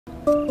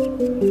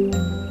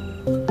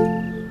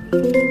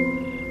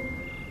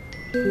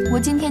我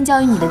今天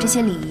教予你的这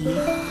些礼仪，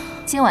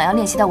今晚要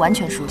练习到完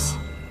全熟悉，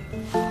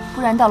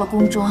不然到了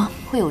宫中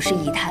会有失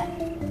仪态。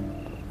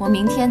我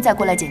明天再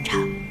过来检查。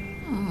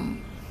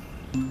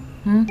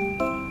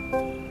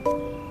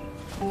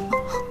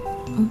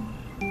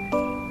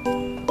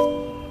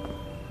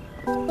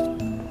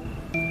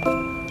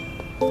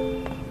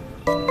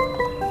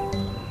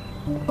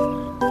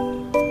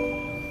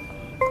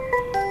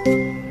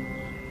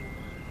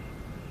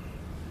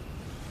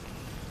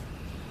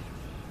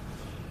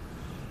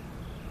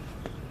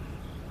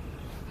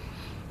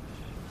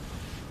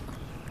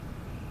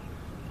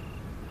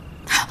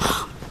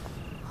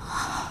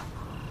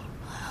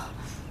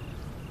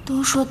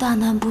都说大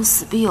难不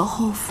死必有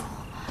后福，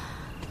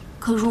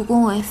可入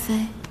宫为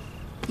妃，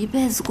一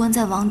辈子关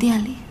在王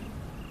殿里，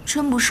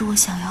真不是我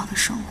想要的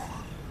生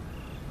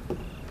活。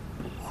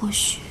或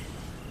许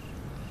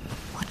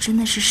我真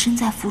的是身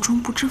在福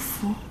中不知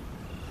福。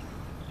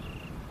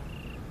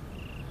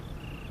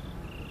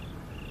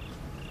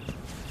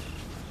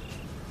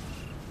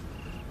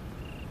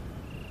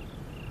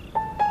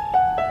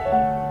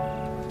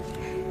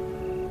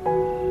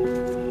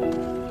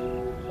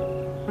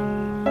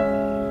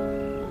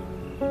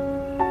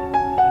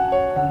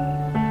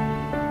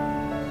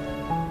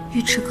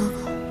尉迟哥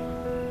哥，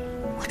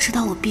我知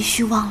道我必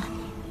须忘了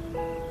你，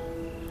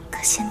可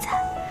现在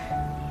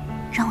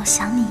让我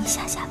想你一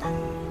下下吧。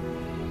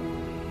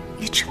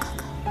尉迟哥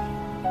哥，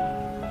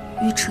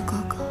尉迟哥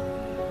哥，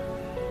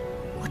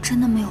我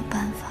真的没有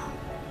办法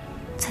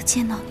再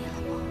见到你了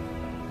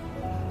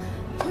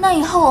吗？那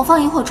以后我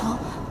放萤火虫，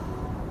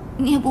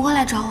你也不会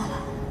来找我了？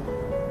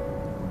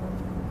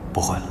不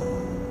会了。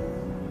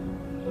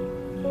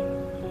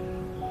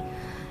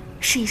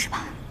试一试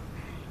吧。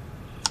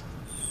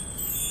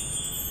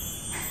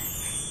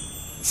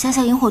小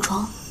小萤火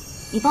虫，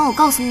你帮我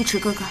告诉尉迟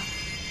哥哥，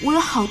我有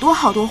好多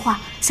好多话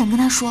想跟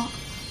他说。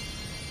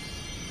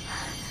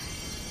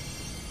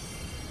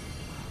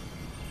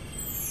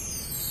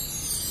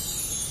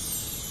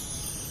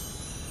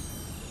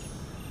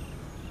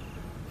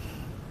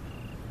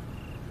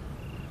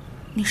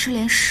你是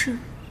连试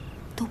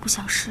都不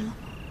想试了吗？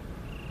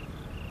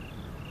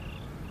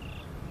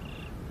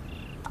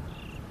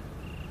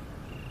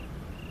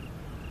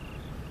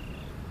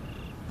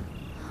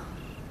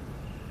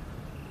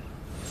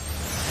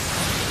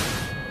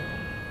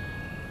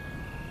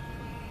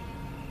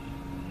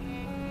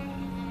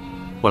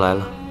我来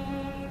了。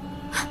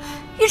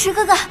尉迟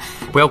哥哥，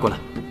不要过来。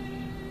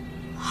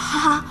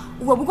好，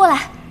我不过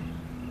来。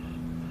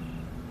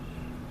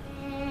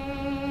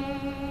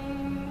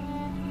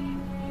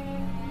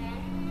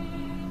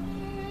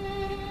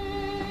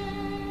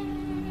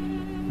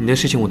你的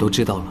事情我都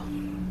知道了，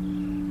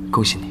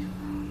恭喜你。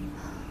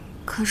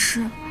可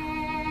是，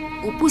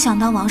我不想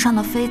当王上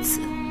的妃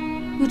子。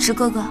尉迟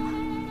哥哥，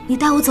你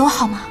带我走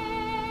好吗？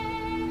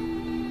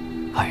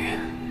阿云，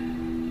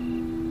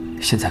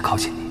现在靠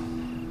近你，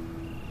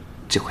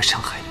只会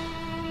伤害你，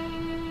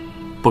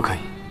不可以。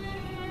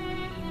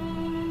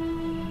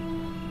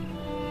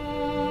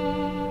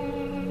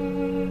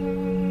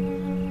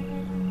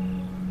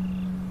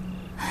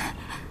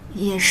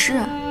也是，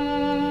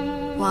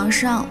王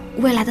上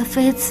未来的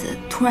妃子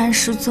突然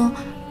失踪，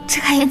这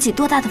该引起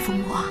多大的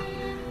风波啊！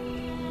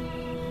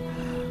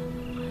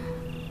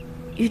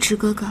尉迟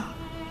哥哥，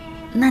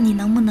那你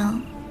能不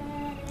能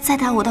再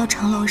带我到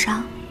城楼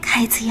上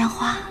看一次烟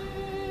花？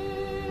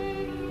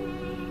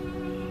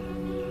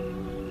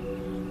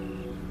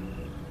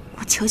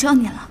我求求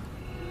你了，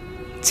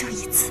就一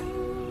次。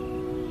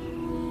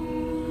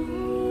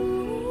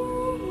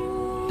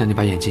那你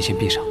把眼睛先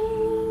闭上。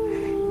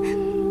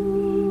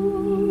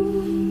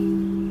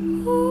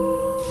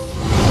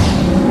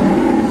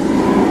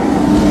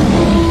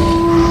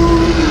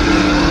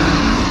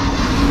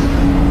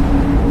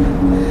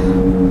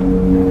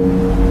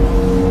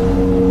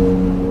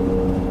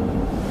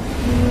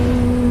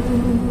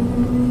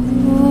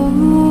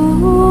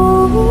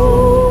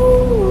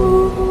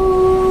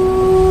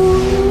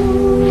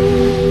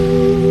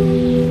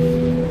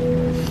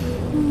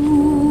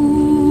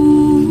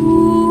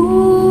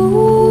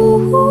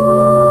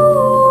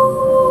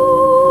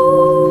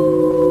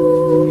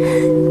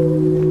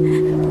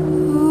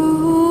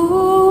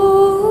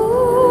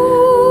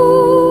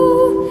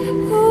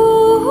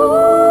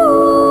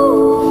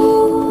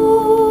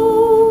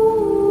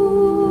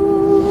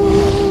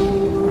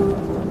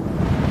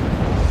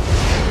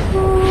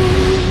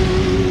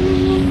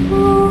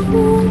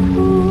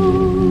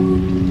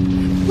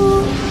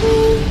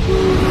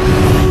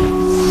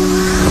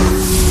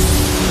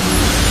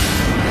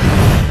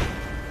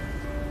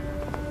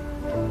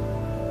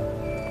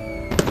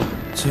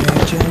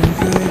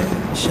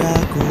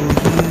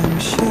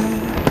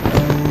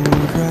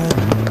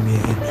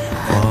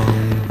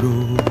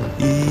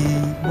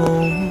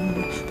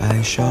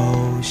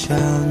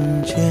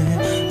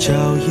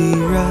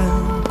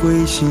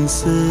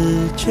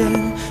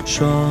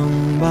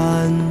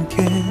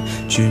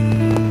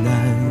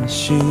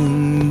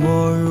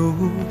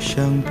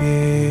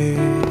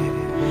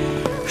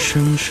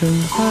声声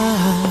唤，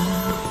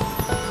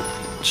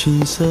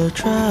琴瑟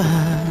转，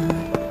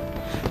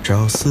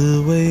朝思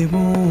为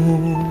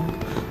暮，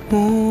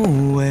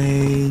暮为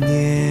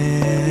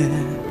年。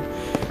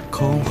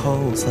空后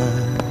散，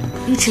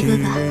玉池哥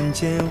哥，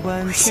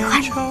我喜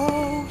欢你。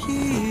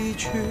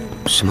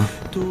什么？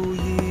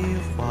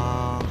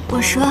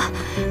我说，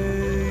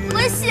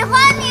我喜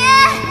欢你。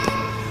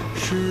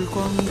时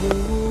光不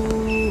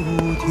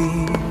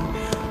停，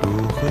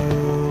如何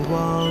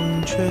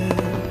忘却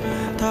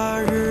他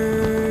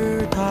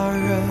日他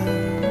人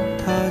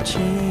他情？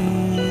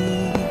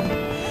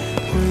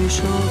回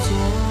首作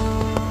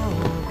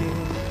别。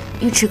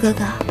玉池哥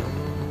哥，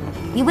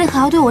你为何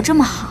要对我这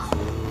么好？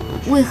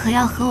为何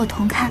要和我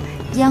同看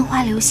烟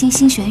花流星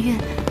星弦月？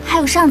还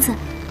有上次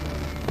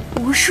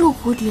无数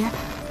蝴蝶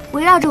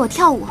围绕着我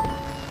跳舞，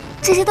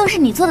这些都是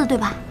你做的，对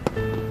吧？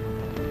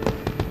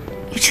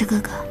玉池哥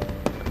哥，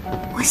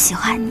我喜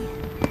欢你，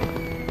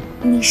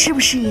你是不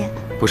是也？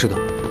不是的，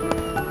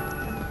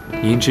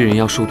你因知人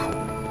要殊途，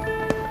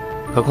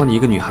何况你一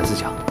个女孩子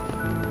家，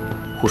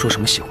胡说什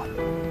么喜欢？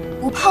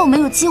我怕我没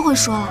有机会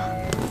说了。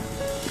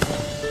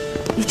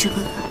玉池哥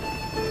哥，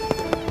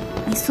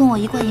你送我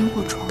一罐萤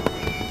火虫，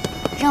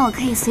让我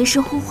可以随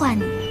时呼唤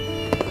你。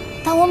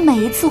当我每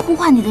一次呼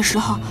唤你的时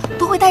候，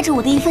都会带着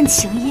我的一份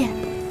情意。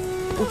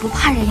我不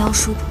怕人妖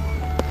殊途，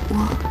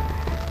我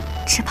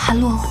只怕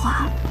落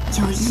花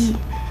有意。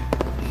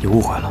你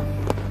误会了，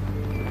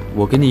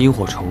我给你萤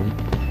火虫，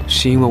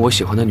是因为我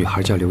喜欢的女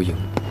孩叫刘莹。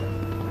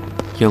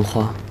烟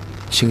花、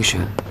星璇，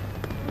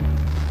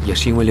也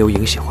是因为刘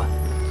莹喜欢。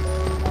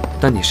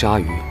但你是阿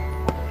鱼，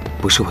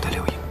不是我的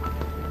刘莹。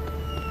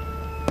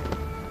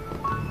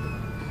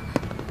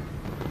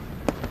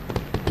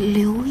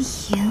刘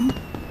莹，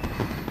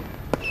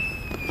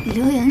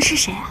刘莹是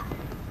谁啊？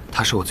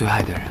她是我最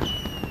爱的人，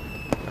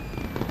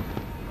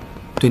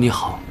对你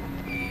好，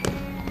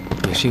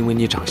也是因为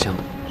你长相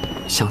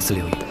相似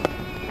刘莹。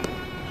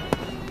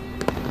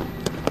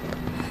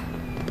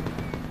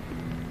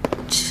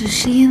只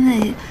是因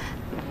为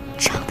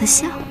长得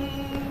像？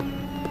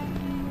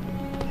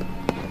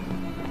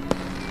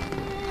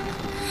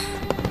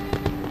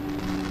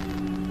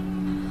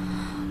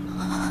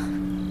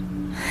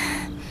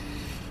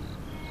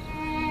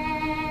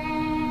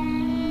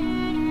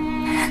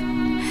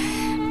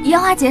烟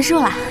花结束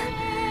了。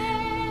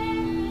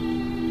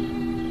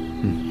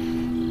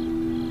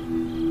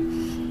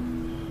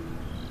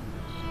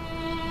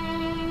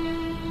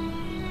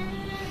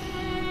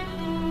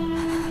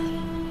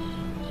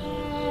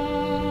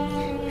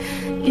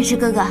玉池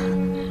哥哥，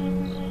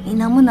你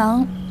能不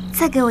能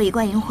再给我一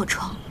罐萤火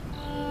虫？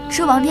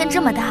这王天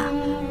这么大，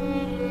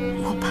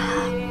我怕。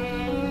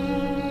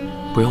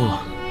不用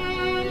了，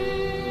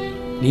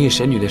你以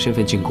神女的身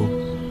份进宫，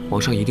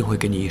皇上一定会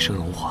给你一生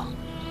荣华。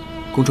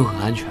宫中很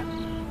安全，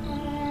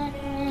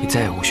你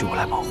再也无需我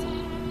来保护。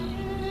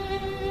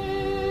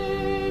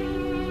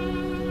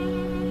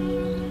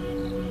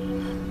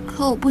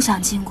可我不想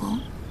进宫，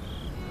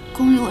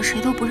宫里我谁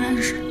都不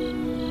认识。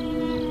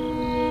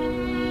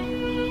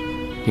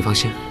你放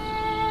心，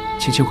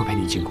青青会陪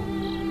你进宫。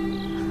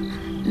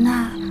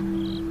那，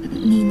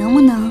你能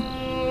不能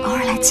偶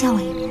尔来见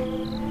我一面？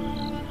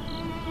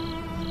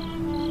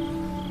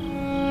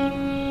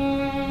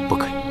不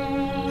可以。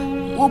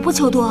我不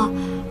求多。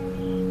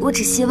我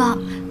只希望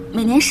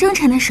每年生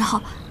辰的时候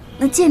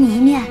能见你一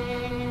面。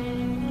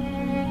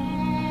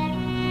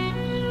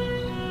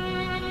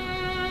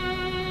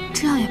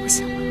这样也不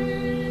行吗？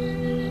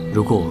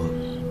如果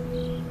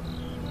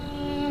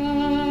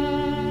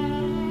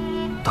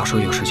到时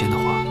候有时间的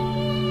话。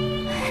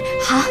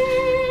好，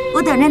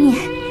我等着你。